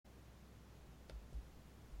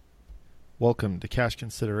Welcome to Cash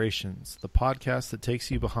Considerations, the podcast that takes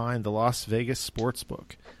you behind the Las Vegas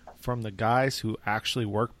sportsbook from the guys who actually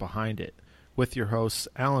work behind it, with your hosts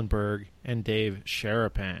Alan Berg and Dave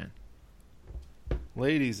Sharapan.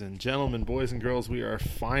 Ladies and gentlemen, boys and girls, we are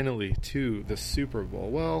finally to the Super Bowl.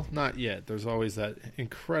 Well, not yet. There's always that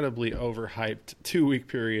incredibly overhyped 2-week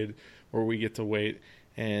period where we get to wait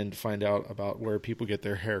and find out about where people get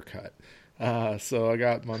their hair cut. So I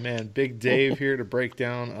got my man Big Dave here to break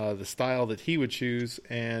down the style that he would choose.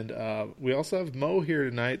 And we also have Mo here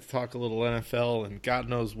tonight to talk a little NFL and God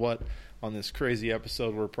knows what on this crazy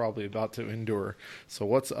episode we're probably about to endure. So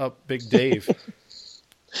what's up, Big Dave?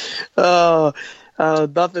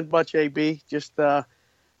 Nothing much, AB. Just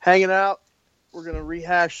hanging out. We're going to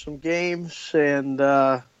rehash some games. And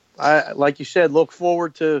I, like you said, look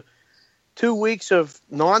forward to 2 weeks of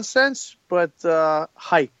nonsense, but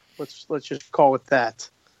hype. Let's just call it that.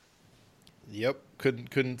 Yep,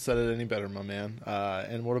 couldn't said it any better, my man.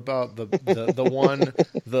 And what about the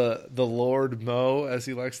Lord Mo, as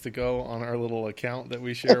he likes to go on our little account that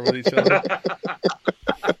we share with each other?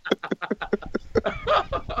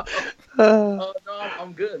 No,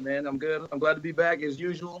 I'm good, man. I'm good. I'm glad to be back as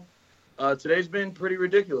usual. Today's been pretty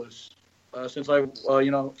ridiculous. Since I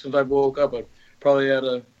woke up, I probably had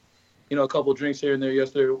a couple drinks here and there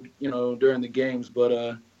yesterday, during the games,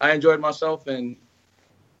 but I enjoyed myself, and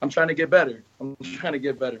I'm trying to get better.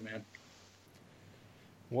 Man.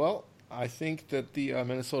 Well, I think that the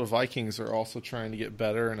Minnesota Vikings are also trying to get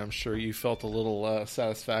better, and I'm sure you felt a little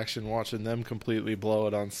satisfaction watching them completely blow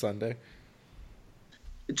it on Sunday.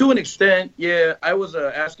 To an extent, yeah. I was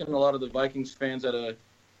asking a lot of the Vikings fans at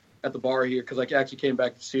the bar here, because I actually came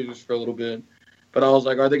back to Caesars for a little bit. But I was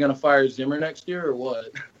like, are they going to fire Zimmer next year or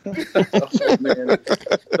what? Oh, man.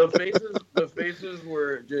 The faces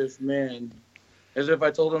were just, man, as if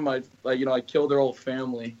I told them I killed their whole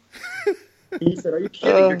family. He said, are you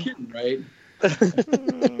kidding? You're kidding, right? I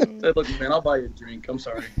said, look, man, I'll buy you a drink. I'm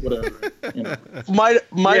sorry. Whatever.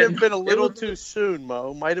 Might have been a little too soon,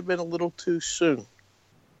 Mo. Might have been a little too soon.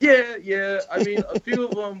 Yeah. I mean, a few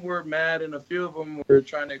of them were mad, and a few of them were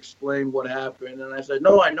trying to explain what happened. And I said,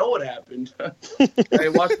 no, I know what happened. I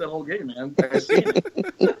watched that whole game, man. I seen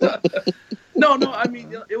it. No, I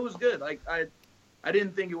mean, it was good. Like, I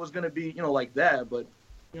didn't think it was going to be, like that. But,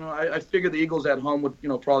 I figured the Eagles at home would,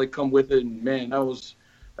 probably come with it. And, man, that was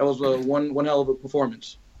one hell of a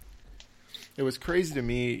performance. It was crazy to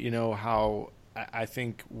me, how I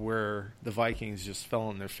think where the Vikings just fell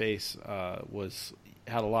on their face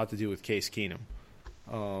had a lot to do with Case Keenum.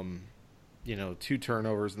 2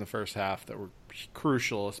 turnovers in the first half that were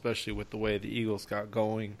crucial, especially with the way the Eagles got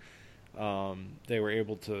going. They were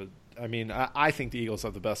able to – I think the Eagles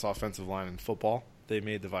have the best offensive line in football. They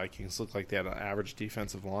made the Vikings look like they had an average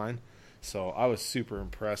defensive line. So I was super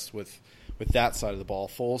impressed with that side of the ball.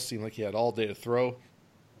 Foles seemed like he had all day to throw,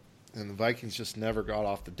 and the Vikings just never got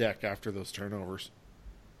off the deck after those turnovers.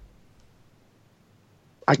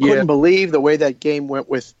 I couldn't believe the way that game went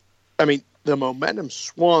the momentum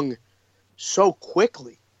swung so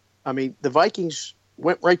quickly. I mean, the Vikings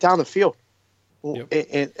went right down the field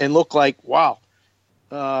and looked like, wow.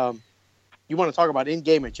 You want to talk about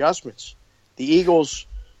in-game adjustments. The Eagles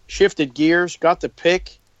shifted gears, got the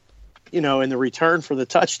pick, in the return for the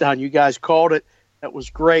touchdown. You guys called it. That was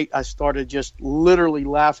great. I started just literally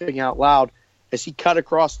laughing out loud as he cut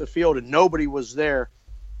across the field and nobody was there.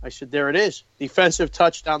 I said, there it is. Defensive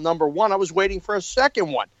touchdown number 1. I was waiting for a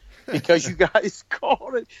second one because you guys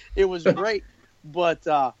called it. It was great. But,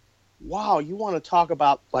 wow, you want to talk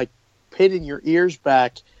about, like, pitting your ears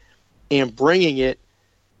back and bringing it.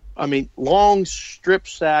 I mean, long strip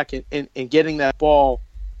sack and getting that ball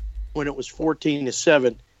when it was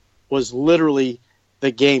 14-7 was literally the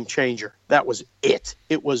game changer. That was it.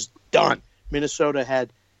 It was done. Minnesota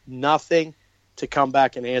had nothing to come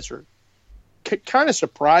back and answer. Kind of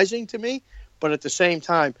surprising to me, but at the same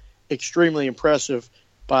time, extremely impressive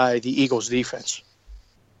by the Eagles' defense.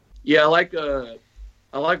 Yeah, I like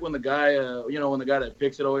when the guy, when the guy that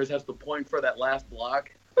picks it always has to point for that last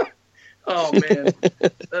block. Oh man,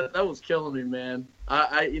 that was killing me, man.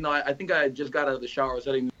 I think I just got out of the shower. I was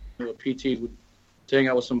heading to a PT to hang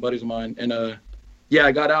out with some buddies of mine, and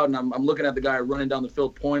I got out and I'm looking at the guy running down the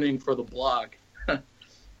field pointing for the block.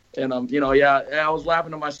 And I was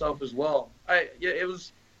laughing to myself as well. I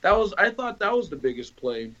thought that was the biggest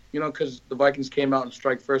play, because the Vikings came out and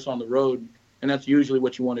strike first on the road, and that's usually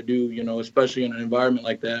what you want to do, especially in an environment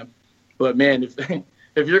like that. But man,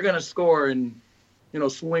 if you're gonna score and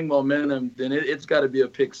swing momentum, then it's got to be a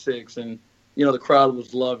pick six, and the crowd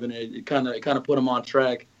was loving it. It kind of put them on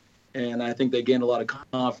track, and I think they gained a lot of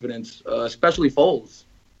confidence, especially Foles.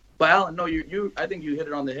 But Alan, no, I think you hit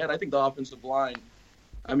it on the head. I think the offensive line,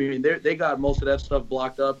 I mean, they got most of that stuff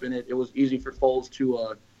blocked up, and it was easy for Foles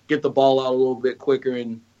to get the ball out a little bit quicker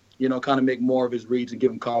and, kind of make more of his reads and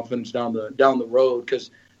give him confidence down the road.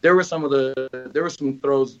 Because there were some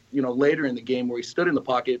throws, later in the game where he stood in the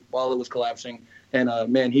pocket while it was collapsing, and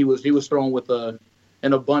man, he was throwing with an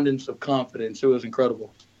abundance of confidence. It was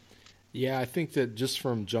incredible. Yeah, I think that just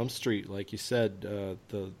from Jump Street, like you said,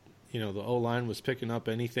 the O-line was picking up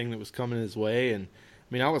anything that was coming his way, and I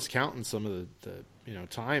mean, I was counting some of the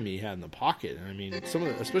time he had in the pocket. I mean,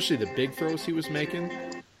 especially the big throws he was making.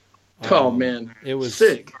 Oh man, it was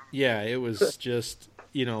sick. Yeah, it was just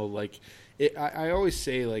I always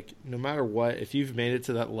say, like, no matter what, if you've made it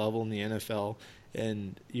to that level in the NFL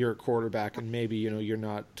and you're a quarterback, and maybe you're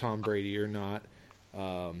not Tom Brady, you're not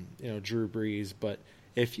Drew Brees, but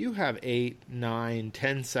if you have 8, 9,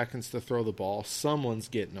 10 seconds to throw the ball, someone's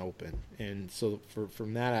getting open. And so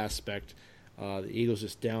from that aspect, the Eagles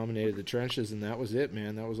just dominated the trenches, and that was it,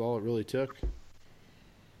 man. That was all it really took.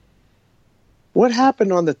 What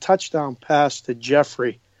happened on the touchdown pass to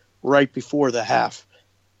Jeffrey right before the half?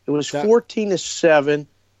 It was 14-7,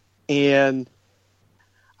 and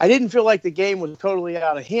I didn't feel like the game was totally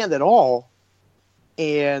out of hand at all.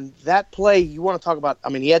 And that play, you want to talk about, I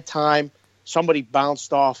mean, he had time. Somebody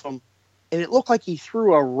bounced off him, and it looked like he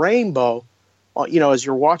threw a rainbow. As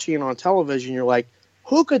you're watching it on television, you're like,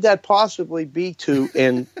 who could that possibly be to?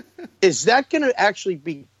 And is that going to actually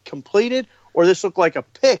be completed, or this look like a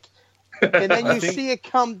pick? And then you see it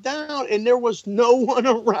come down, and there was no one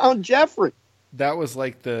around Jeffrey. That was one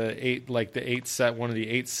of the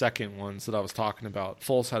 8-second ones that I was talking about.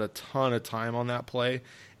 Foles had a ton of time on that play.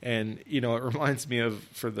 And, it reminds me of,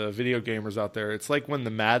 for the video gamers out there, it's like when the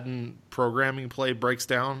Madden programming play breaks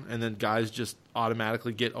down and then guys just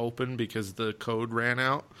automatically get open because the code ran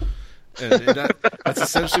out. And that's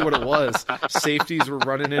essentially what it was. Safeties were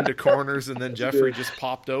running into corners, and then Jeffrey just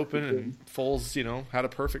popped open, and Foles, had a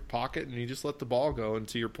perfect pocket, and he just let the ball go. And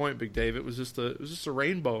to your point, Big Dave, it was just a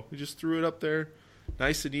rainbow. He just threw it up there,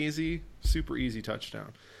 nice and easy, super easy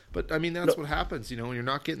touchdown. But, I mean, that's what happens, when you're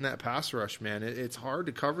not getting that pass rush, man. It's hard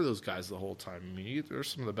to cover those guys the whole time. I mean, they're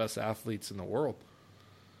some of the best athletes in the world.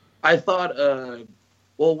 I thought,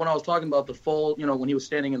 when I was talking about the Foles, when he was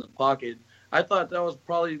standing in the pocket, I thought that was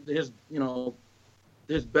probably his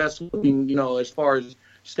best looking, as far as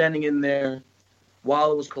standing in there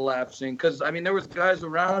while it was collapsing. Because, I mean, there was guys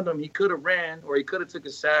around him. He could have ran, or he could have took a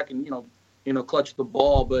sack and, clutched the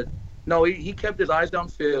ball. But, no, he kept his eyes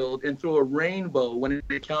downfield and threw a rainbow when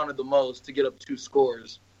it counted the most to get up 2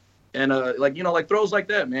 scores. And, throws like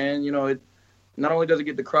that, man, it not only does it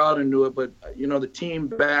get the crowd into it, but, the team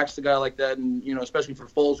backs the guy like that. And, especially for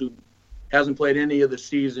Foles, who hasn't played any of the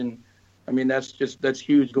season, I mean, that's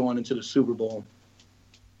huge going into the Super Bowl.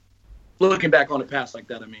 Looking back on a pass like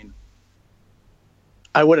that, I mean.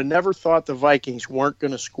 I would have never thought the Vikings weren't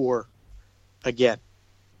going to score again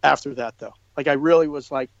after that, though. Like, I really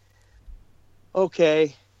was like,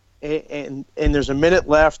 okay, and there's a minute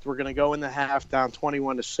left. We're going to go in the half down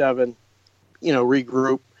 21-7,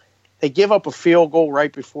 regroup. They give up a field goal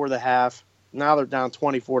right before the half. Now they're down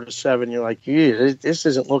 24-7. You're like, this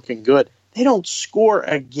isn't looking good. They don't score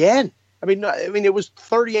again. I mean, it was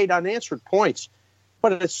 38 unanswered points,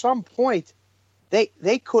 but at some point,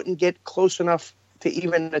 they couldn't get close enough to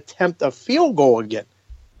even attempt a field goal again.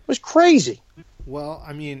 It was crazy. Well,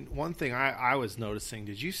 I mean, one thing I was noticing,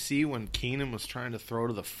 did you see when Keenum was trying to throw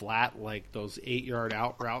to the flat, like those 8-yard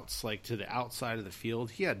out routes, like to the outside of the field?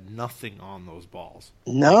 He had nothing on those balls.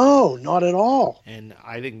 No, not at all. And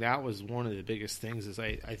I think that was one of the biggest things is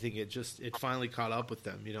I think it finally caught up with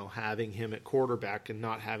them, having him at quarterback and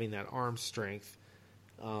not having that arm strength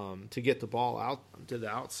to get the ball out to the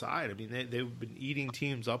outside. I mean, they've been eating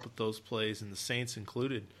teams up with those plays, and the Saints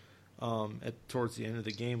included. Towards the end of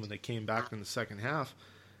the game when they came back in the second half.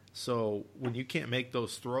 So when you can't make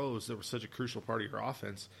those throws that were such a crucial part of your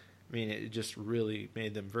offense, I mean, it just really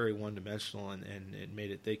made them very one-dimensional, and it made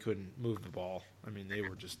it they couldn't move the ball. I mean, they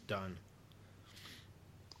were just done.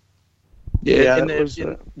 Yeah,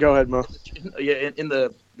 go ahead, Mo. Yeah,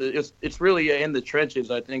 it's really in the trenches.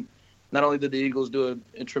 I think not only did the Eagles do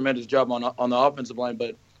a tremendous job on the offensive line,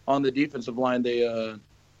 but on the defensive line, they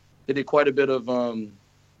did quite a bit of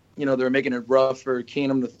they were making it rough for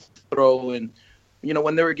Keenum to throw, and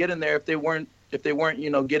when they were getting there, if they weren't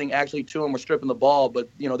getting actually to him or stripping the ball, but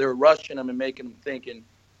they were rushing him and making him think. And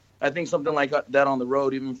I think something like that on the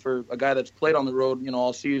road, even for a guy that's played on the road,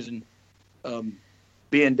 all season,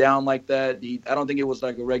 being down like that, I don't think it was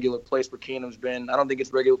like a regular place where Keenum's been. I don't think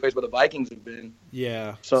it's a regular place where the Vikings have been.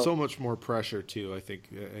 Yeah, so much more pressure too. I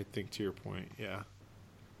think to your point, yeah.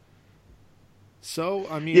 So,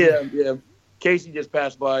 I mean, yeah. Casey just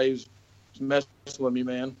passed by. He was messing with me,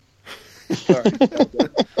 man. Sorry.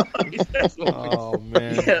 Oh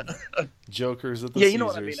man, Yeah. Jokers at the Yeah, Caesars. you know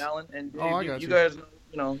what I mean, Alan. And Dave, I got you guys,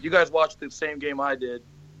 you guys watched the same game I did.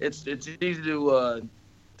 It's easy to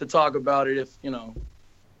talk about it if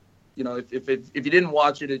if you didn't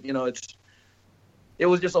watch it, it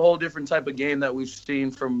was just a whole different type of game that we've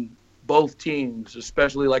seen from both teams,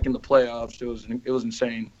 especially like in the playoffs. It was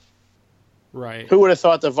insane. Right. Who would have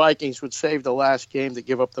thought the Vikings would save the last game to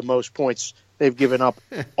give up the most points they've given up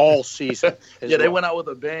all season? They went out with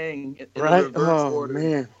a bang in right? the reverse order.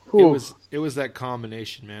 Man. It was that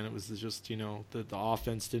combination, man. It was just, the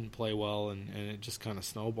offense didn't play well, and it just kind of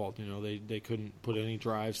snowballed. They couldn't put any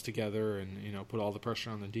drives together and, put all the pressure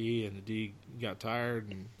on the D, and the D got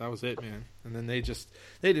tired, and that was it, man. And then they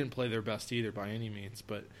didn't play their best either by any means.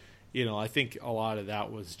 But, I think a lot of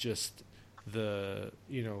that was just the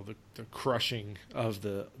crushing of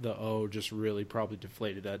the O just really probably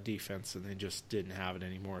deflated that defense, and they just didn't have it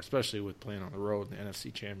anymore, especially with playing on the road in the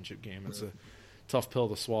NFC Championship game. It's a tough pill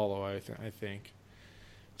to swallow, I think.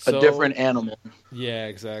 So, a different animal. Yeah,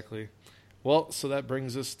 exactly. Well, so that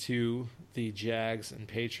brings us to the Jags and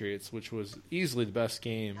Patriots, which was easily the best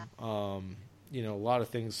game. A lot of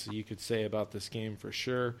things you could say about this game for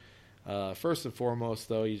sure. First and foremost,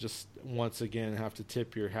 though, you just once again have to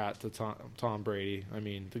tip your hat to Tom Brady. I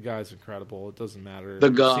mean, the guy's incredible. It doesn't matter. The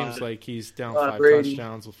God. It seems like he's down 5 Brady.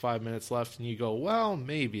 touchdowns with 5 minutes left, and you go, well,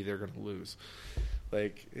 maybe they're going to lose.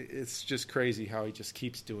 Like, it's just crazy how he just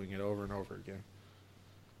keeps doing it over and over again.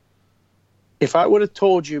 If I would have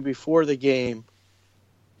told you before the game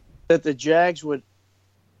that the Jags would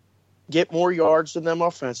get more yards than them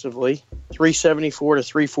offensively, 374 to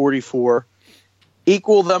 344,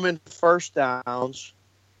 equal them in first downs,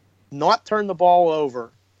 not turn the ball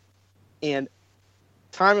over, and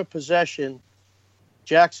time of possession,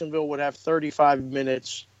 Jacksonville would have 35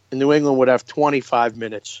 minutes and New England would have 25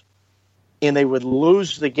 minutes, and they would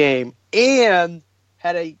lose the game and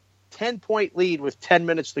had a 10-point lead with 10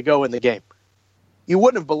 minutes to go in the game. You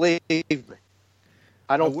wouldn't have believed me.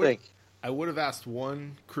 I think. I would have asked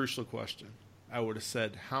one crucial question. I would have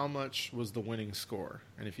said, how much was the winning score?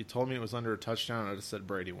 And if you told me it was under a touchdown, I'd have said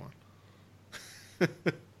Brady won.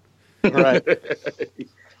 Right.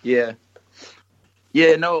 Yeah.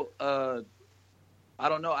 Yeah, no, I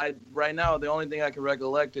don't know. Right now, the only thing I can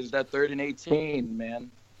recollect is that 3rd and 18,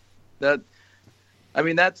 man. That's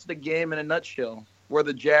the game in a nutshell, where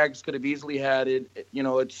the Jags could have easily had it.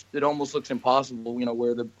 It almost looks impossible,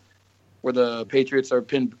 where the Patriots are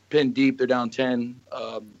pinned deep. They're down 10,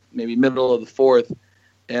 maybe middle of the 4th,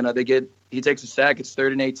 and he takes a sack. It's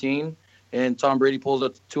 3rd and 18, and Tom Brady pulls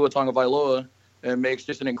up Tua Tagovailoa and makes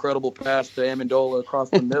just an incredible pass to Amendola across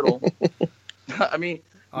the middle. I mean,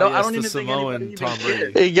 I don't even think anybody Tom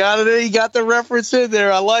Brady. He got it. He got the reference in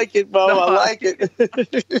there. I like it, Bo. I like it.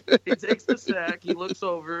 He takes the sack. He looks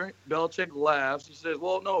over. Belichick laughs. He says,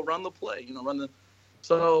 "Well, no, run the play.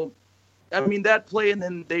 So." That play, and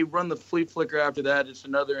then they run the flea flicker after that. It's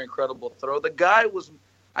another incredible throw. The guy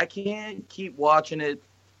I can't keep watching it.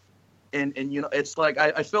 And it's like,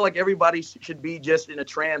 I feel like everybody should be just in a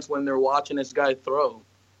trance when they're watching this guy throw.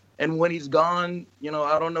 And when he's gone,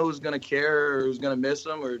 I don't know who's going to care or who's going to miss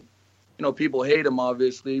him, or, people hate him,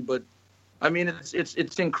 obviously. But,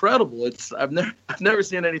 it's incredible. I've never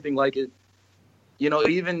seen anything like it.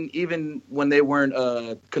 Even when they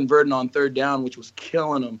weren't converting on 3rd down, which was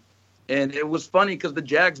killing them. And it was funny because the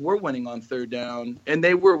Jags were winning on 3rd down, and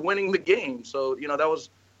they were winning the game. So, that was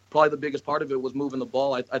probably the biggest part of it, was moving the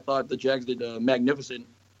ball. I thought the Jags did magnificent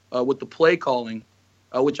with the play calling,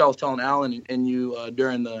 which I was telling Alan and you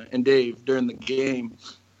and Dave during the game.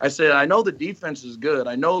 I said, I know the defense is good.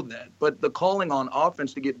 I know that. But the calling on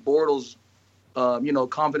offense to get Bortles,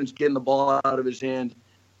 confidence getting the ball out of his hand.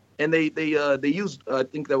 And they used, I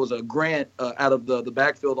think there was a Grant out of the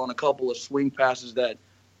backfield on a couple of swing passes that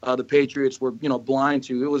the Patriots were, blind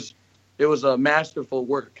to. It was a masterful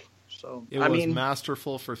work. So it was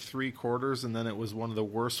masterful for 3 quarters, and then it was one of the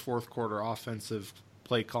worst 4th quarter offensive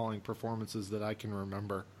play calling performances that I can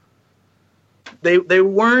remember. They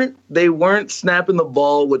weren't snapping the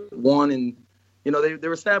ball with 1, and they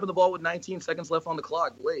were snapping the ball with 19 seconds left on the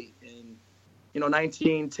clock. Wait, and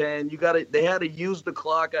 19-10. They had to use the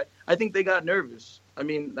clock. I think they got nervous. I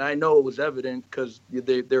know it was evident because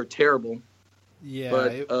they're terrible. Yeah,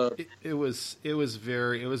 but, it was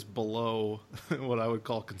below what I would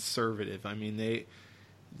call conservative. They,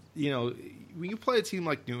 when you play a team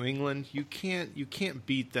like New England, you can't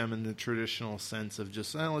beat them in the traditional sense of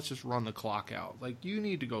just let's just run the clock out. Like, you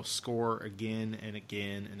need to go score again and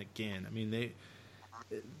again and again.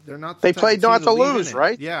 they're not. They played not to lose,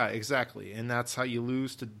 right? Yeah, exactly. And that's how you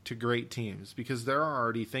lose to great teams, because they're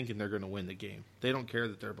already thinking they're going to win the game. They don't care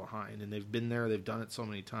that they're behind, and they've been there. They've done it so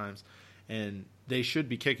many times, and they should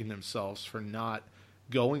be kicking themselves for not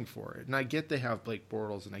going for it. And I get they have Blake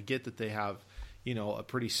Bortles, and I get that they have, a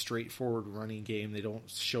pretty straightforward running game. They don't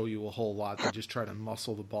show you a whole lot. They just try to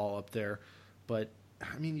muscle the ball up there. But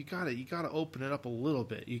I mean, you gotta open it up a little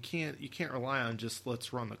bit. You can't rely on just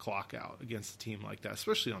let's run the clock out against a team like that,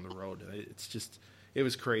 especially on the road. It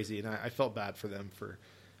was crazy, and I felt bad for them.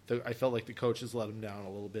 I felt like the coaches let them down a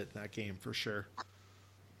little bit in that game for sure.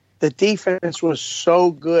 The defense was so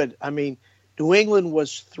good. I mean, New England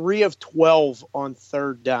was 3 of 12 on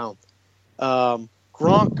third down.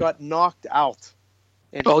 Gronk got knocked out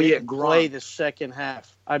and didn't play the second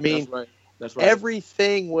half. I mean, that's right.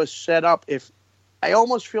 Everything was set up. I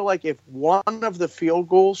almost feel like if one of the field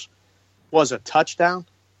goals was a touchdown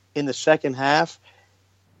in the second half,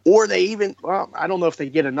 or I don't know if they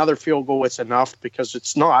get another field goal, it's enough, because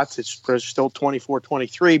it's not. It's still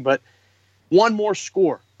 24-23, but one more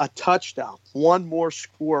score, a touchdown, one more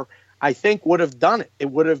score, I think would have done it.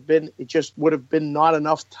 It just would have been not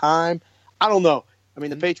enough time. I don't know. I mean,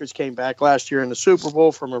 the Patriots came back last year in the Super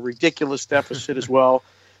Bowl from a ridiculous deficit as well.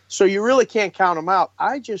 So you really can't count them out.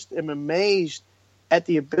 I just am amazed at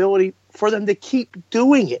the ability for them to keep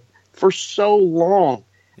doing it for so long.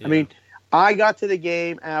 Yeah. I mean, I got to the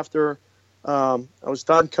game after I was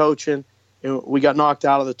done coaching, and we got knocked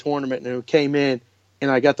out of the tournament, and we came in, and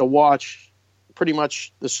I got to watch pretty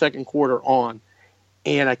much the second quarter on.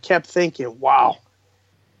 And I kept thinking, wow,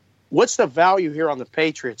 what's the value here on the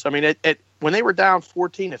Patriots? I mean, when they were down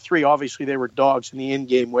 14-3, obviously they were dogs in the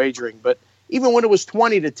in-game wagering. But even when it was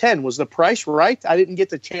 20-10, was the price right? I didn't get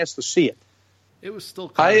the chance to see it. It was still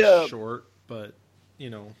kind of short, but,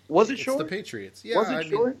 Was it short? It's the Patriots. Yeah, was it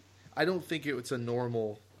short? I don't think that's a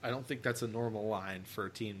normal line for a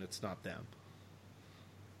team that's not them.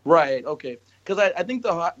 Right, okay. Because I think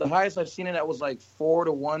the highest I've seen it at was like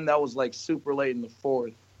 4-1. That was like super late in the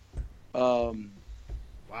fourth. Wow.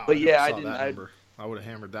 But yeah, I would have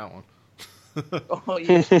hammered that one. Oh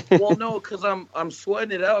yeah. Well, no, because I'm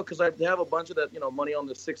sweating it out because I have a bunch of that money on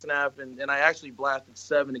the 6.5, and I actually blasted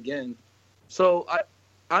 7 again. So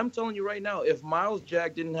I'm telling you right now, if Miles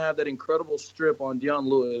Jack didn't have that incredible strip on Deion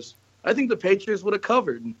Lewis, I think the Patriots would have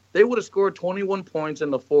covered. They would have scored 21 points in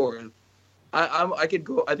the fourth. I could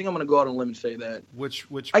go. I think I'm going to go out on a limb and say that. Which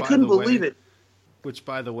I couldn't believe it. Which,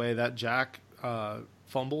 by the way, that Jack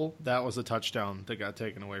fumble, that was a touchdown that got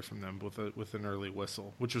taken away from them with an early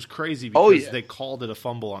whistle, which was crazy because they called it a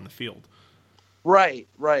fumble on the field. Right.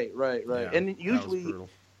 Yeah, and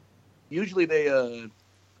usually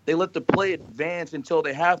they let the play advance until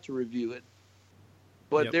they have to review it.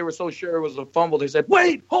 But they were so sure it was a fumble, they said,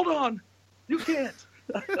 "Wait, hold on, you can't.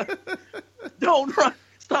 Don't run,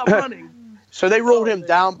 stop running." So they ruled him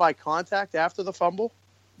down by contact after the fumble?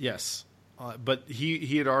 Yes. But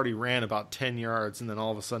he had already ran about 10 yards, and then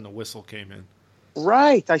all of a sudden a whistle came in.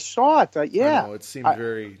 Right. I saw it. Yeah. I know, it seemed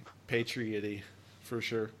very Patriot-y for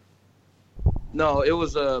sure. No, it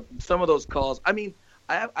was some of those calls. I mean,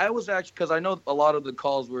 I was actually – because I know a lot of the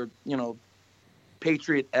calls were,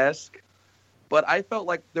 Patriot-esque, but I felt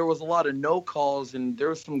like there was a lot of no calls, and there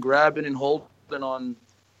was some grabbing and holding on,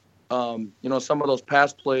 some of those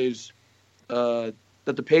pass plays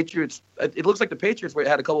that the Patriots – it looks like the Patriots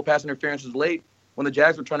had a couple pass interferences late when the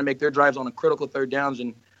Jags were trying to make their drives on a critical third downs,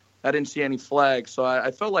 and I didn't see any flags. So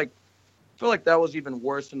I felt like that was even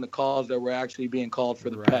worse than the calls that were actually being called for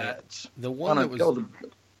the Pats. The one that was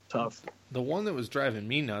tough. The one that was driving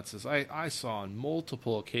me nuts is I saw on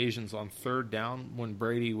multiple occasions on third down when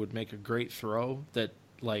Brady would make a great throw that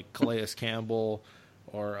like Calais Campbell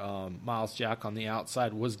or Miles Jack on the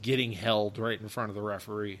outside was getting held right in front of the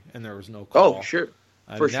referee, and there was no call. Oh, sure.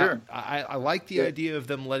 Sure. I like the idea of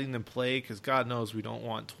them letting them play because God knows we don't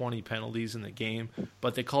want 20 penalties in the game,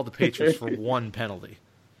 but they called the Patriots for one penalty.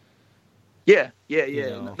 Yeah.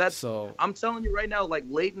 So I'm telling you right now, like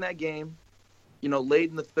late in that game, late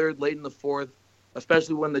in the third, late in the fourth,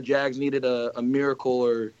 especially when the Jags needed a miracle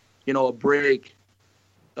or, a break,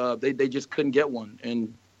 they just couldn't get one.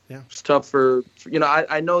 And it's tough for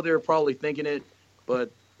I know they're probably thinking it,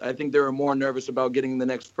 but I think they were more nervous about getting the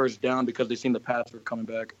next first down because they seen the Pats were coming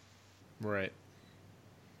back. Right.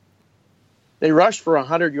 They rushed for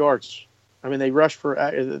 100 yards. I mean, they rushed for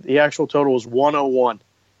the actual total was 101.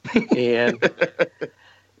 And,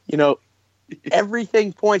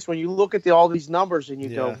 everything points when you look at all these numbers and you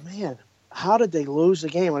go, man, how did they lose the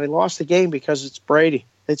game? And they lost the game because it's Brady.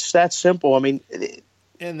 It's that simple. I mean,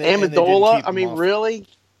 Amendola, really?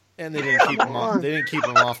 And they didn't keep him off. They didn't keep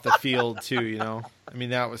him off the field too. You know, I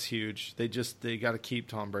mean that was huge. They got to keep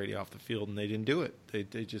Tom Brady off the field, and they didn't do it.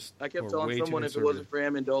 They just. I kept telling someone if it wasn't for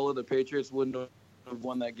Amendola, the Patriots wouldn't have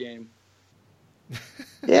won that game.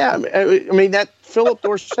 Yeah, I mean that Philip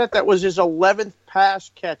Dorsett, that was his 11th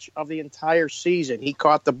pass catch of the entire season. He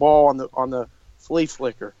caught the ball on the flea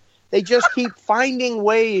flicker. They just keep finding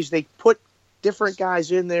ways. They put different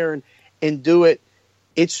guys in there and do it.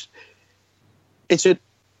 It's a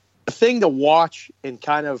thing to watch and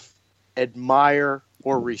kind of admire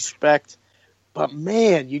or respect. But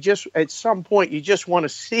man, you just at some point you just want to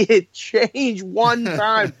see it change one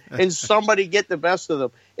time and somebody get the best of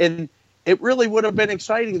them. And it really would have been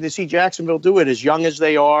exciting to see Jacksonville do it as young as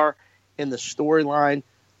they are, and the storyline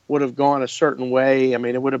would have gone a certain way. I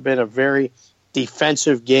mean, it would have been a very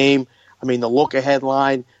defensive game. I mean, the look-ahead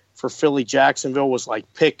line for Philly-Jacksonville was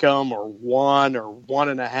like pick 'em or 1 or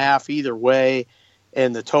 1.5 either way,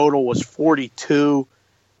 and the total was 42,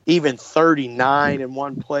 even 39 in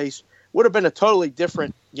one place. Would have been a totally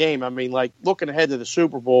different game. I mean, like looking ahead to the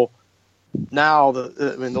Super Bowl, now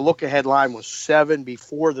the look-ahead line was 7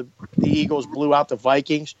 before the Eagles blew out the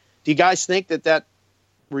Vikings. Do you guys think that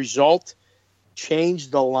result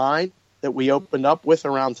changed the line that we opened up with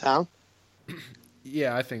around town?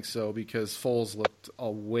 Yeah, I think so, because Foles looked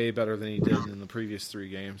way better than he did in the previous 3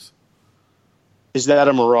 games. Is that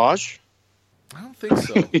a mirage? I don't think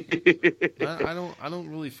so. I don't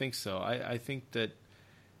really think so. I think that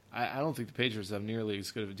I don't think the Patriots have nearly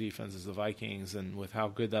as good of a defense as the Vikings, and with how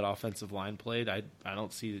good that offensive line played, I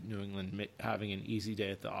don't see New England having an easy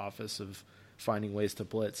day at the office of finding ways to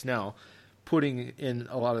blitz. Now, putting in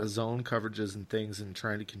a lot of zone coverages and things and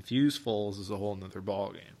trying to confuse Foles is a whole nother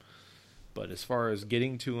ball game. But as far as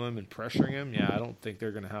getting to him and pressuring him, yeah, I don't think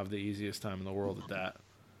they're going to have the easiest time in the world at that.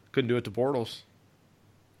 Couldn't do it to Bortles.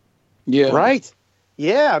 Yeah. Right.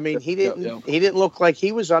 Yeah, I mean, he didn't look like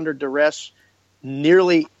he was under duress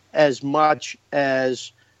nearly as much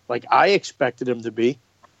as like I expected him to be.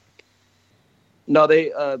 No,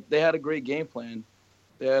 they had a great game plan.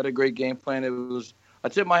 I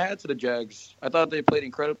tip my hat to the Jags. I thought they played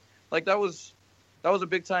incredible. Like that was a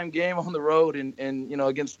big time game on the road and you know,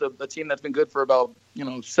 against a team that's been good for about,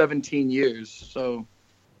 17 years. So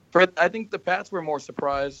I think the Pats were more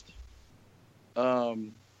surprised.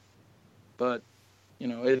 But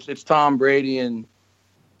it's Tom Brady, and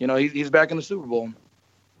he's back in the Super Bowl.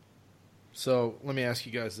 So let me ask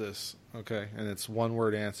you guys this, okay? And it's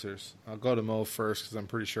one-word answers. I'll go to Mo first because I'm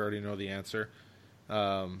pretty sure I already know the answer.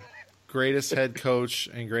 Greatest head coach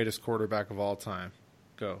and greatest quarterback of all time.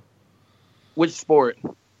 Go. Which sport?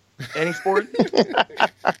 Any sport?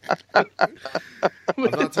 I'm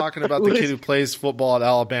not talking about the kid who plays football at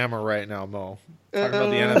Alabama right now, Mo. I'm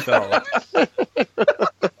talking about the NFL.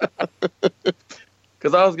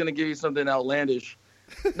 Because I was going to give you something outlandish.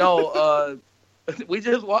 No, we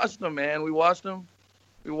just watched them, man. We watched them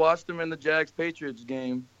in the Jags-Patriots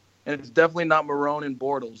game, and it's definitely not Marone and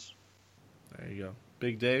Bortles. There you go.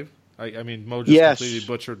 Big Dave? I mean, Mo just completely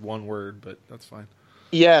butchered one word, but that's fine.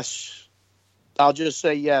 Yes. I'll just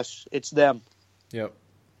say yes. It's them. Yep.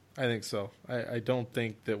 I think so. I don't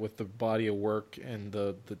think that with the body of work and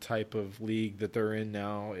the type of league that they're in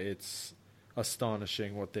now, it's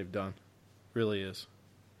astonishing what they've done. Really is.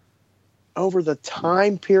 Over the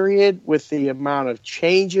time period with the amount of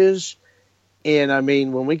changes, and I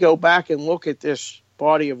mean, when we go back and look at this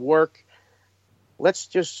body of work, let's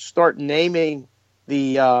just start naming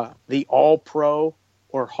the All-Pro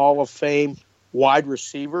or Hall of Fame wide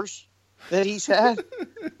receivers that he's had.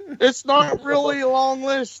 It's not really a long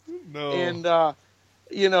list. No. And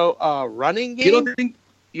running game.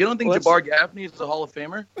 You don't think Jabbar Gaffney is a Hall of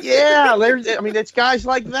Famer? Yeah, it's guys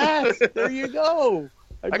like that. There you go.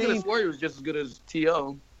 I could have swore he was just as good as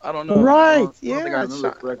T.O. I don't know. Right, I don't think I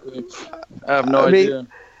remember correctly. I have no idea.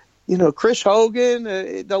 Chris Hogan,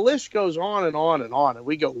 the list goes on and on and on, and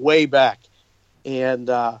we go way back. And,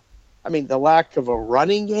 the lack of a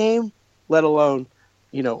running game, let alone,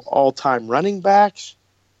 all-time running backs,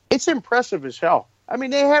 it's impressive as hell. I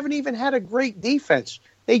mean, they haven't even had a great defense.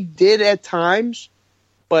 They did at times,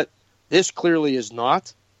 but this clearly is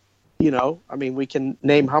not. We can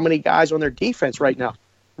name how many guys on their defense right now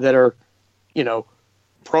that are,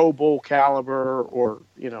 Pro Bowl caliber or,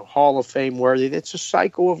 Hall of Fame worthy. It's a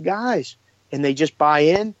cycle of guys, and they just buy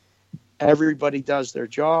in. Everybody does their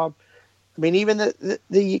job. I mean, even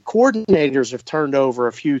the coordinators have turned over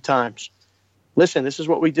a few times. Listen, this is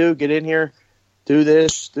what we do. Get in here, do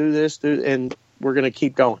this, and we're going to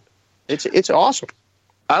keep going. It's awesome.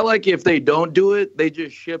 I like if they don't do it, they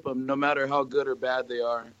just ship them no matter how good or bad they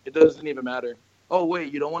are. It doesn't even matter. Oh,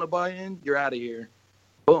 wait, you don't want to buy in? You're out of here.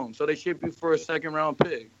 Boom. So they ship you for a second-round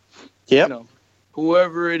pick. Yep. You know,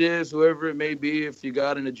 whoever it is, whoever it may be, if you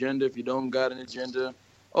got an agenda, if you don't got an agenda,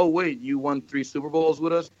 oh, wait, you won 3 Super Bowls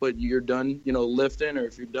with us, but you're done, lifting, or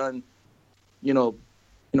if you're done,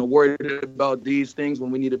 worried about these things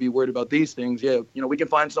when we need to be worried about these things, yeah, we can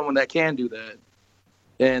find someone that can do that.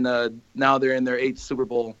 And now they're in their 8th Super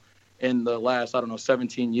Bowl in the last,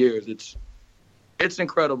 17 years. It's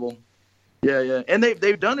incredible. Yeah. And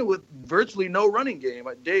they've done it with virtually no running game.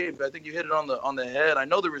 Dave, I think you hit it on the head. I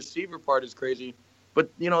know the receiver part is crazy, but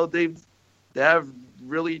they have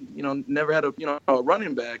really never had a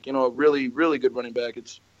running back, a really really good running back.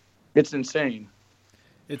 It's insane.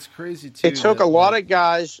 It's crazy too. It took a lot of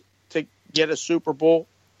guys to get a Super Bowl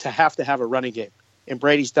to have a running game, and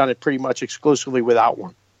Brady's done it pretty much exclusively without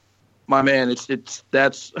one. My man, that's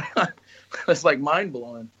that's like mind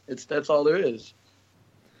blowing. That's all there is.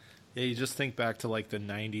 Yeah, you just think back to like the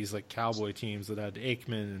 '90s, like Cowboy teams that had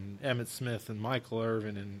Aikman and Emmitt Smith and Michael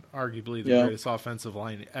Irvin and arguably the greatest offensive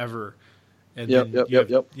line ever. And then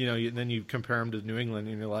then you compare them to New England,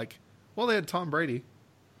 and you're like, well, they had Tom Brady.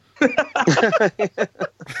 Who's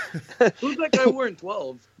that guy wearing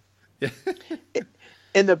 12?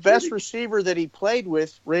 And the best receiver that he played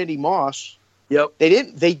with, Randy Moss. Yep.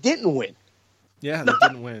 They didn't win. Yeah, they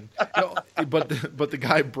didn't win. But the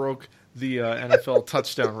guy broke the NFL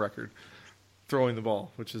touchdown record throwing the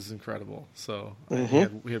ball, which is incredible. So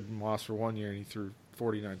we had Moss for 1 year, and he threw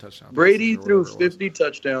 49 touchdowns. Brady threw 50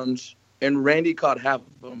 touchdowns, and Randy caught half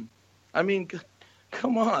of them. I mean,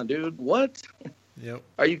 come on, dude. What? Yep.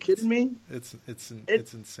 Are you kidding me? It's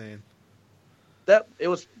insane. It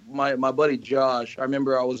was my buddy Josh. I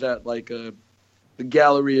remember I was at like the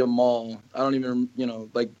Galleria Mall. I don't even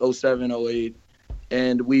like 07, 08.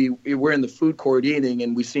 And we were in the food court eating,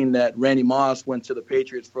 and we seen that Randy Moss went to the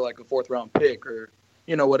Patriots for like a 4th-round pick, or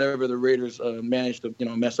whatever the Raiders managed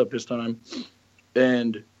to mess up this time.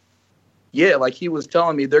 And yeah, like he was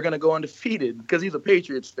telling me they're gonna go undefeated because he's a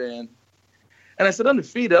Patriots fan. And I said,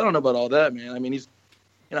 undefeated? I don't know about all that, man. I mean, he's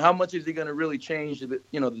how much is he gonna really change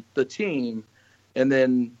the team? And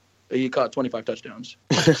then he caught 25 touchdowns,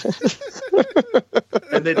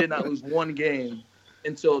 and they did not lose one game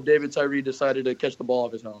until David Tyree decided to catch the ball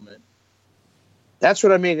off his helmet. That's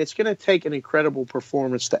what I mean. It's going to take an incredible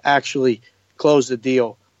performance to actually close the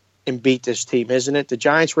deal and beat this team, isn't it? The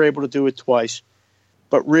Giants were able to do it twice,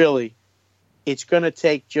 but really, it's going to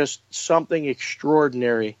take just something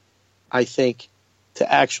extraordinary, I think,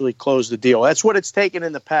 to actually close the deal. That's what it's taken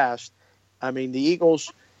in the past. I mean, the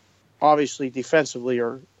Eagles, obviously, defensively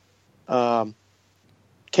are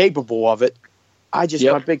capable of it. My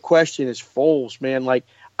big question is Foles, man. Like,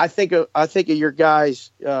 I think of your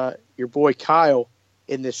guys, your boy Kyle,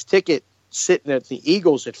 in this ticket sitting at the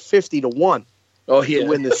Eagles at 50-1. Oh, yeah. To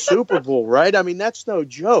win the Super Bowl, right? I mean, that's no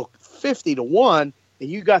joke. 50-1, and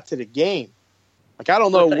you got to the game. Like, I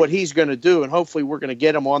don't know what he's going to do, and hopefully we're going to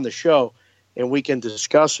get him on the show and we can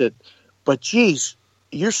discuss it. But, geez,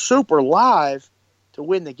 you're super live to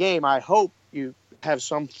win the game. I hope you have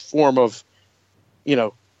some form of,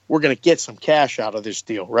 we're going to get some cash out of this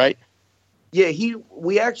deal, right? Yeah,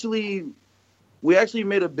 we actually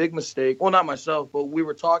made a big mistake. Well, not myself, but we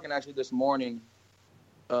were talking actually this morning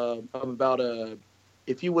about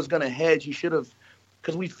if he was going to hedge, he should have,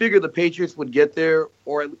 because we figured the Patriots would get there,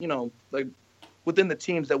 or like within the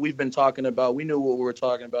teams that we've been talking about, we knew what we were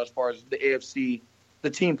talking about as far as the AFC, the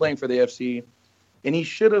team playing for the AFC, and he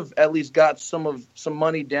should have at least got some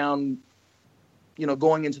money down,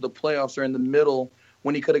 going into the playoffs or in the middle,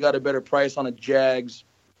 when he could have got a better price on a Jags,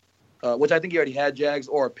 which I think he already had Jags,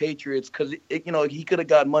 or a Patriots, because he could have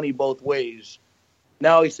got money both ways.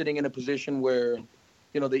 Now he's sitting in a position where,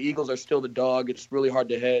 the Eagles are still the dog. It's really hard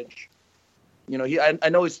to hedge. I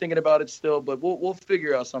know he's thinking about it still, but we'll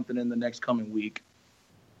figure out something in the next coming week.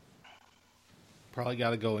 Probably got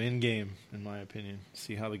to go in game, in my opinion.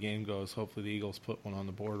 See how the game goes. Hopefully the Eagles put one on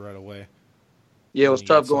the board right away. Yeah, it was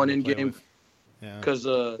tough going in game because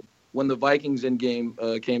when the Vikings in game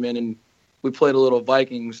came in, and we played a little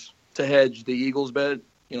Vikings to hedge the Eagles bet,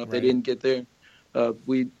 if they didn't get there,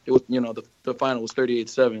 the final was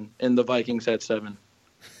 38-7, and the Vikings had 7.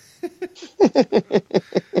 It's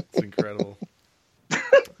incredible.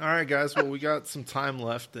 All right, guys. Well, we got some time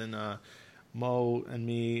left, and Mo and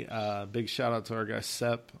me, big shout out to our guy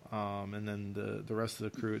Sepp, and then the rest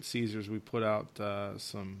of the crew at Caesars. We put out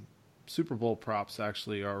some Super Bowl props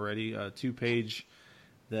actually already, 2-page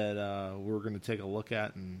that we're going to take a look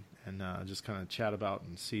at and just kind of chat about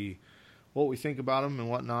and see what we think about them and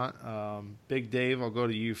whatnot. Big Dave, I'll go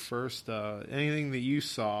to you first. Anything that you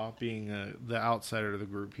saw, being the outsider of the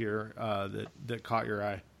group here, that caught your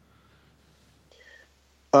eye?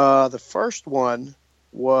 The first one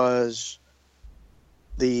was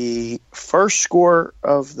the first score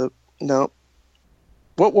of the no.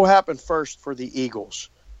 What will happen first for the Eagles?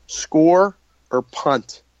 Score or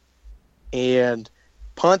punt? And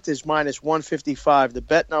punt is minus 155. The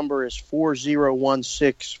bet number is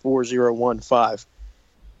 4016, 4015.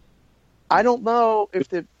 I don't know if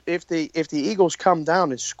the Eagles come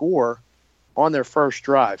down and score on their first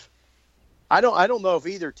drive. I don't know if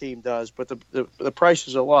either team does, but the price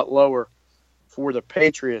is a lot lower for the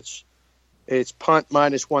Patriots. It's punt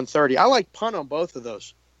minus 130. I like punt on both of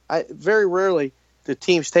those. Very rarely the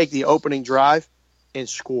teams take the opening drive and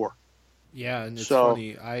score. Yeah, and it's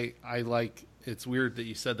funny. I like. It's weird that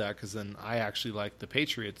you said that because then I actually like the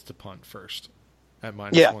Patriots to punt first at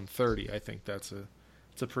minus 130. I think it's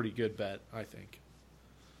a pretty good bet. I think.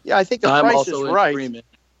 Yeah, I think the price is right. Agreement.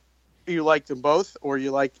 You like them both, or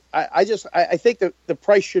you like? I think that the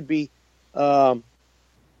price should be a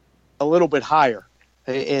little bit higher,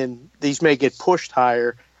 and these may get pushed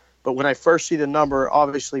higher. But when I first see the number,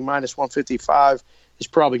 obviously minus 155 is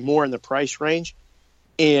probably more in the price range,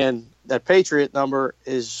 and that Patriot number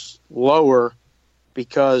is lower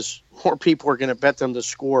because more people are going to bet them to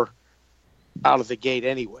score out of the gate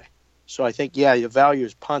anyway. So I think, the value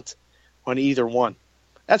is punt on either one.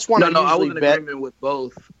 That's one I was in agreement with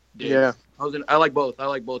both. Dude. Yeah. I like both. I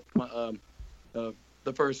like both. The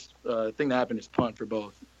first thing that happened is punt for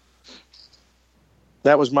both.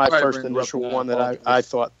 That was my first initial one that I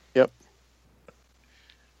thought. Yep.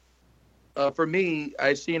 For me,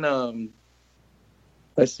 I seen the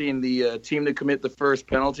team to commit the first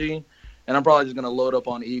penalty, and I'm probably just going to load up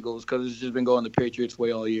on Eagles because it's just been going the Patriots'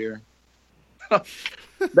 way all year.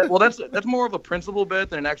 That's more of a principle bet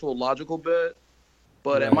than an actual logical bet.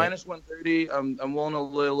 But at minus 130, I'm willing to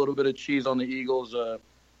lay a little bit of cheese on the Eagles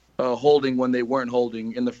holding when they weren't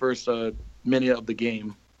holding in the first minute of the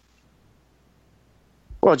game.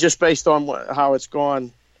 Well, just based on how it's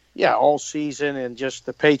gone, all season and just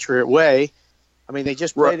the Patriot way. I mean, they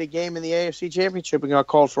just played a game in the AFC Championship and got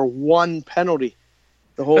called for one penalty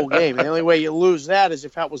the whole game. The only way you lose that is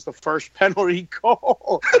if that was the first penalty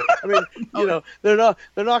call. I mean, they're not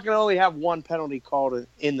going to only have one penalty called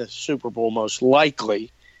in the Super Bowl, most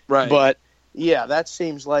likely. Right. But that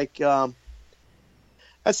seems like a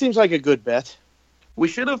good bet. We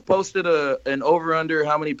should have posted an over under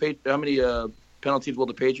how many penalties will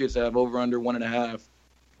the Patriots have? Over under 1.5.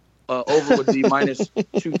 Over would be minus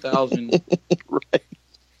 2,000. Right.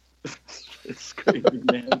 It's crazy,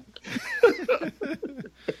 man.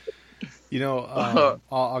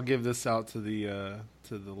 I'll give this out to the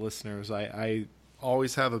listeners. I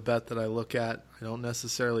always have a bet that I look at. I don't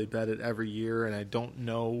necessarily bet it every year, and I don't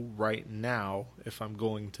know right now if I'm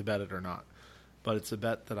going to bet it or not. But it's a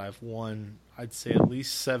bet that I've won, I'd say at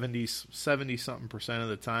least 70-something% of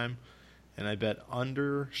the time. And I bet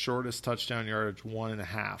under shortest touchdown yardage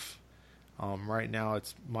 1.5. Right now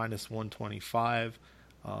it's minus 125.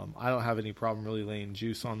 I don't have any problem really laying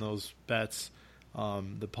juice on those bets.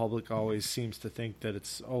 The public always seems to think that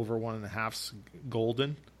it's over 1.5's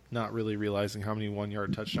golden, not really realizing how many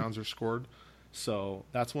 1-yard touchdowns are scored. So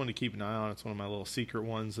that's one to keep an eye on. It's one of my little secret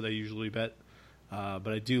ones that I usually bet. But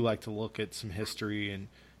I do like to look at some history and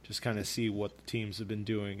just kind of see what the teams have been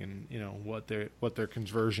doing and what their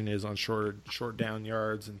conversion is on short down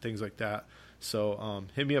yards and things like that. So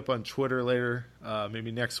hit me up on Twitter later,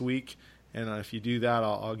 maybe next week, and if you do that,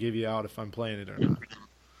 I'll give you out if I'm playing it or not.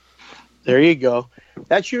 There you go.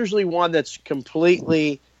 That's usually one that's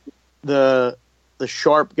completely the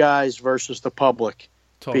sharp guys versus the public.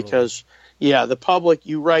 Totally. Because the public,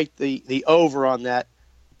 you write the over on that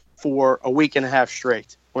for a week and a half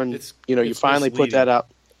straight when you finally misleading. put that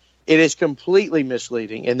up. It is completely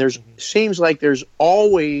misleading, and seems like there's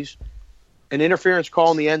always an interference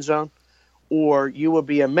call in the end zone, or you will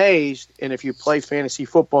be amazed, and if you play fantasy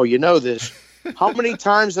football, you know this, how many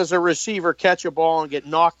times does a receiver catch a ball and get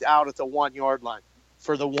knocked out at the 1-yard line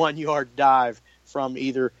for the 1-yard dive from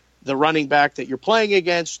either the running back that you're playing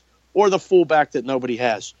against or the fullback that nobody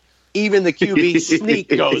has? Even the QB sneak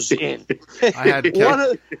goes in.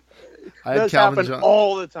 That happens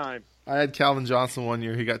all the time. I had Calvin Johnson one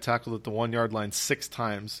year. He got tackled at the 1-yard line 6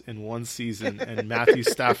 times in one season, and Matthew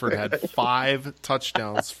Stafford had 5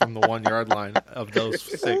 touchdowns from the 1-yard line of those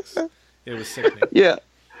 6. It was sickening. Yeah,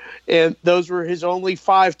 and those were his only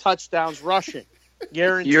 5 touchdowns rushing.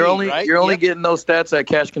 Guaranteed, You're only right? getting those stats at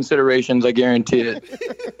cash considerations. I guarantee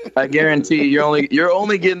it. I guarantee you're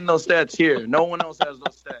only getting those stats here. No one else has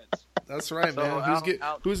those stats. That's right, So man.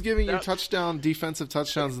 Who's giving you defensive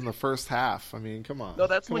touchdowns in the first half? I mean, come on. No,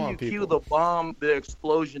 that's come when on, you people. cue the bomb, the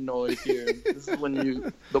explosion noise here. This is when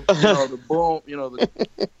the boom,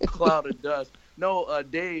 the cloud of dust. No,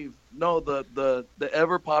 Dave. No, the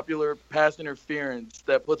ever popular pass interference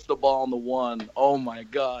that puts the ball on the one. Oh my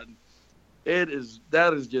God, that is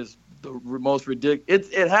just the most ridiculous.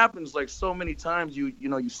 It happens like so many times. You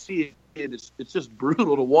see it. It's just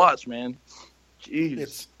brutal to watch, man.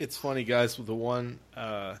 Jeez. It's funny, guys. With the one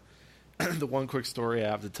quick story I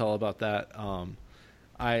have to tell about that.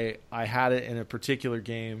 I had it in a particular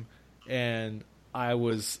game, and I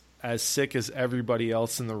was as sick as everybody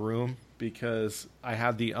else in the room because I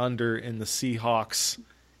had the under in the Seahawks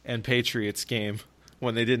and Patriots game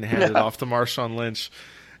when they didn't hand it off to Marshawn Lynch.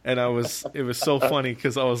 And it was so funny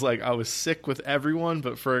because I was sick with everyone,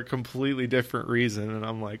 but for a completely different reason. And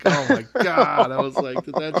I'm like, oh my God. I was like,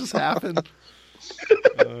 did that just happen?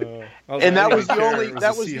 That was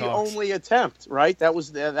the only attempt, right? That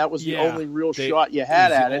was the only real shot you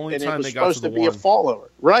had at it, and it was supposed to be a follower,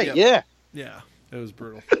 right? Yep. Yeah, it was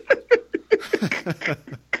brutal.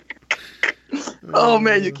 Oh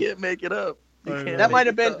man, you can't make it up. That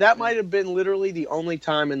might have been literally the only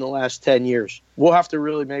time in the last 10 years. We'll have to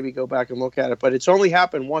really maybe go back and look at it, but it's only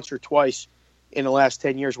happened once or twice in the last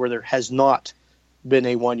 10 years where there has not been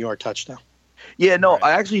a 1-yard touchdown. Yeah, no, right.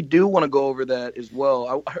 I actually do want to go over that as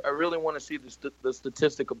well. I really want to see the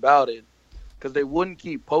statistic about it because they wouldn't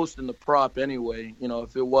keep posting the prop anyway,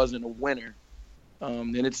 if it wasn't a winner.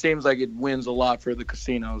 And it seems like it wins a lot for the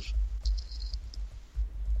casinos.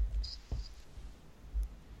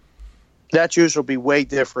 That usually will be way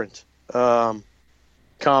different come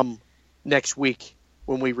next week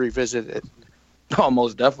when we revisit it. Oh,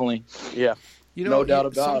 most definitely. Yeah. No doubt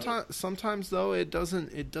about it. Sometimes though it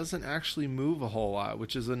doesn't actually move a whole lot,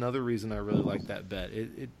 which is another reason I really like that bet.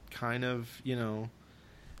 It kind of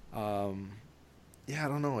I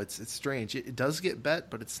don't know. It's strange. It does get bet,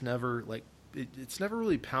 but it's never like it's never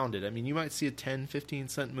really pounded. I mean, you might see a 10-15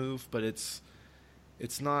 cent move, but it's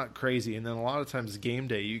not crazy. And then a lot of times game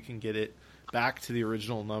day you can get it back to the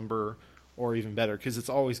original number or even better because it's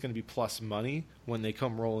always going to be plus money when they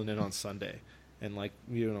come rolling in on Sunday. And like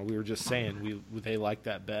we were just saying, they like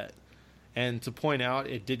that bet. And to point out,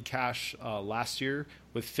 it did cash last year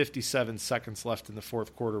with 57 seconds left in the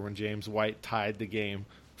fourth quarter when James White tied the game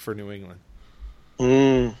for New England.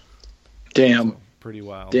 Damn. So, pretty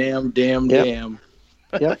wild. Damn.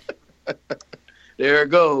 Yep. There it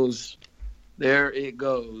goes.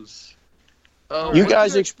 You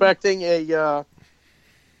guys expecting a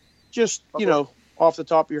just off the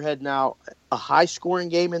top of your head now a high scoring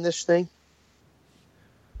game in this thing?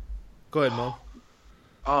 Go ahead, Mo.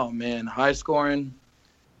 Oh man, high scoring.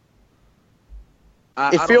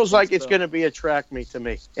 It feels like it's going to be a track meet to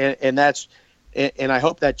me, and I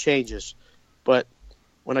hope that changes. But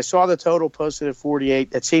when I saw the total posted at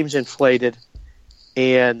 48, that seems inflated,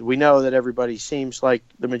 and we know that everybody seems like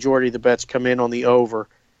the majority of the bets come in on the over.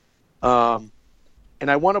 And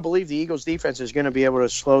I want to believe the Eagles defense is going to be able to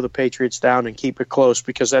slow the Patriots down and keep it close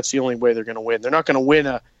because that's the only way they're going to win. They're not going to win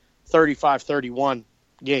a 35-31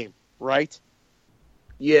 game, right?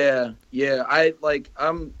 Yeah.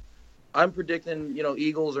 I'm predicting,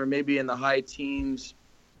 Eagles are maybe in the high teens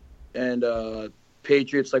and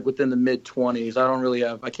Patriots like within the mid-20s.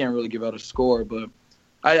 I can't really give out a score, but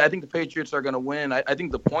I think the Patriots are going to win. I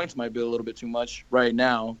think the points might be a little bit too much right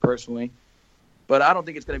now, personally. But I don't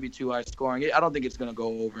think it's going to be too high scoring. I don't think it's going to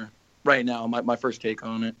go over right now. My first take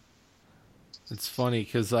on it. It's funny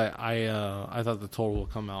because I thought the total will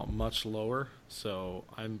come out much lower, so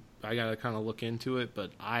I got to kind of look into it.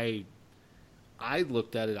 But I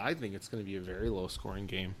looked at it. I think it's going to be a very low scoring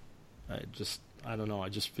game. I don't know. I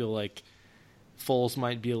just feel like Foles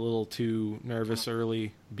might be a little too nervous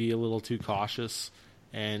early, be a little too cautious.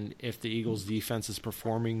 And if the Eagles defense is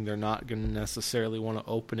performing, they're not going to necessarily want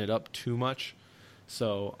to open it up too much.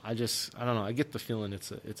 So I don't know. I get the feeling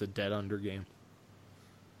it's a dead under game.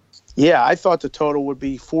 Yeah, I thought the total would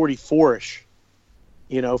be 44-ish,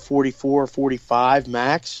 44, 45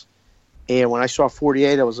 max. And when I saw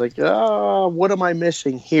 48, I was like, oh, what am I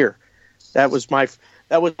missing here? That was my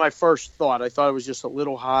first thought. I thought it was just a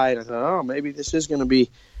little high. And I thought, oh, maybe this is going to be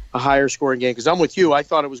a higher scoring game. Because I'm with you. I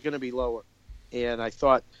thought it was going to be lower. And I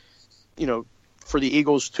thought, for the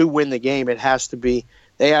Eagles to win the game, they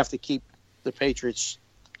have to keep the Patriots,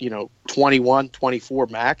 21, 24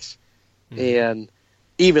 max. Mm-hmm. And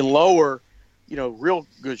even lower, real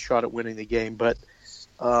good shot at winning the game. But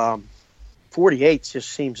 48 just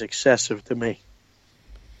seems excessive to me.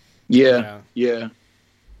 Yeah.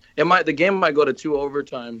 The game might go to 2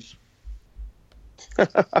 overtimes.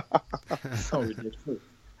 So ridiculous.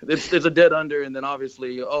 It's a dead under, and then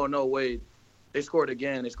obviously, oh no, wait, they scored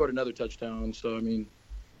again. They scored another touchdown. So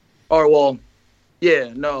that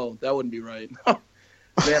wouldn't be right.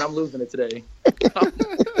 Man, I'm losing it today.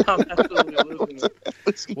 I'm absolutely losing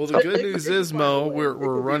it. Well, the good news is, Mo, we're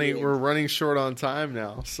running short on time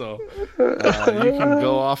now, so you can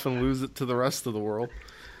go off and lose it to the rest of the world.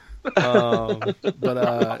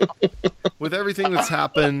 But with everything that's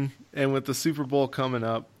happened and with the Super Bowl coming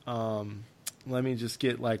up, let me just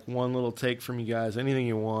get like one little take from you guys. Anything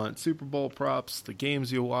you want. Super Bowl props, the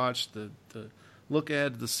games you watch, the look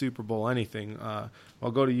ahead to the Super Bowl, anything.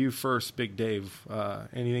 I'll go to you first, Big Dave.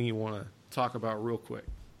 Anything you want to talk about real quick?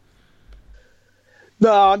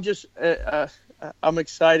 No, I'm just I'm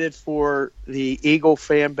excited for the Eagle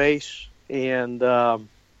fan base, and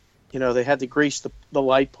they had to grease the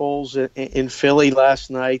light poles in Philly last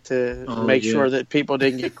night to make sure that people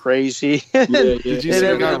didn't get crazy. Did you see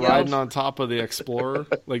the guy riding on top of the Explorer,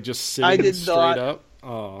 like just sitting straight up?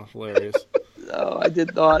 Oh, hilarious! No, I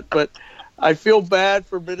did not, but I feel bad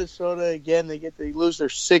for Minnesota. Again, they lose their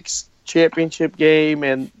 6th championship game,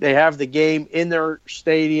 and they have the game in their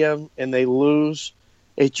stadium, and they lose.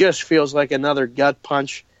 It just feels like another gut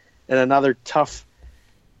punch and another tough.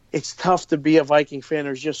 It's tough to be a Viking fan.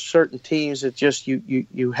 There's just certain teams that just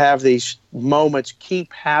you have these moments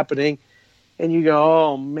keep happening, and you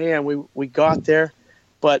go, oh man, we got there.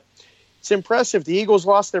 But it's impressive. The Eagles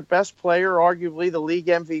lost their best player, arguably the league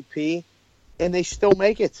MVP, and they still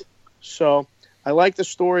make it. So I like the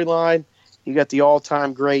storyline. You got the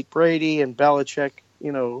all-time great Brady and Belichick,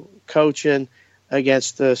 coaching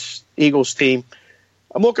against this Eagles team.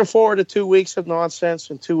 I'm looking forward to 2 weeks of nonsense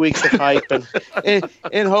and 2 weeks of hype,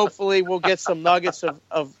 and hopefully we'll get some nuggets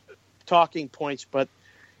of talking points. But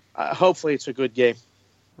hopefully it's a good game.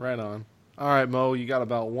 Right on. All right, Mo, you got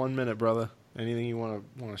about 1 minute, brother. Anything you want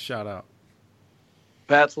to shout out?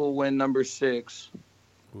 Pats will win number 6.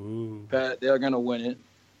 Ooh. They're gonna win it.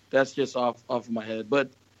 That's just off of my head. But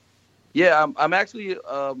yeah, I'm actually.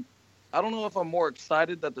 I don't know if I'm more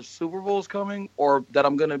excited that the Super Bowl is coming or that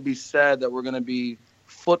I'm gonna be sad that we're gonna be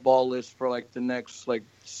football-less for like the next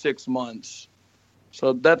 6 months.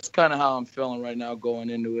 So that's kind of how I'm feeling right now going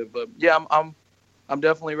into it. But yeah, I'm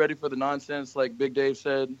definitely ready for the nonsense, like Big Dave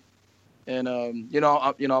said, and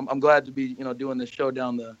I'm glad to be doing this show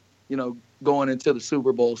down the going into the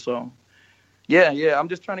Super Bowl. So yeah, I'm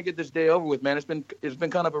just trying to get this day over with, man. It's been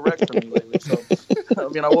kind of a wreck for me lately. So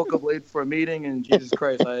I woke up late for a meeting, and Jesus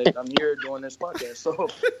Christ, I'm here doing this podcast. So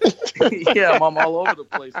yeah, I'm all over the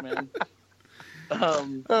place, man.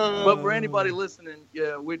 But for anybody listening,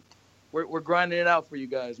 yeah, we're grinding it out for you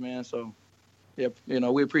guys, man. So yeah,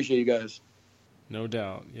 we appreciate you guys. No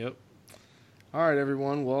doubt. Yep. All right,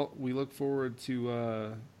 everyone. Well, we look forward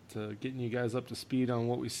to getting you guys up to speed on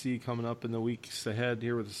what we see coming up in the weeks ahead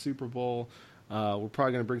here with the Super Bowl. We're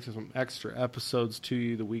probably going to bring some extra episodes to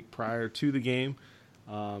you the week prior to the game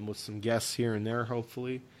with some guests here and there,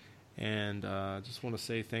 hopefully. And just want to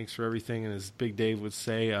say thanks for everything. And as Big Dave would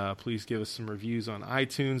say, please give us some reviews on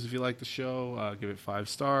iTunes if you like the show. Give it 5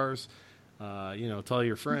 stars. Tell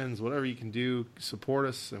your friends, whatever you can do, support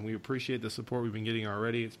us. And we appreciate the support we've been getting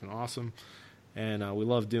already. It's been awesome. And we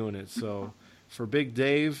love doing it. So for Big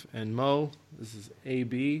Dave and Mo, this is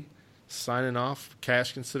AB signing off.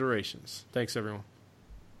 Cash Considerations. Thanks, everyone.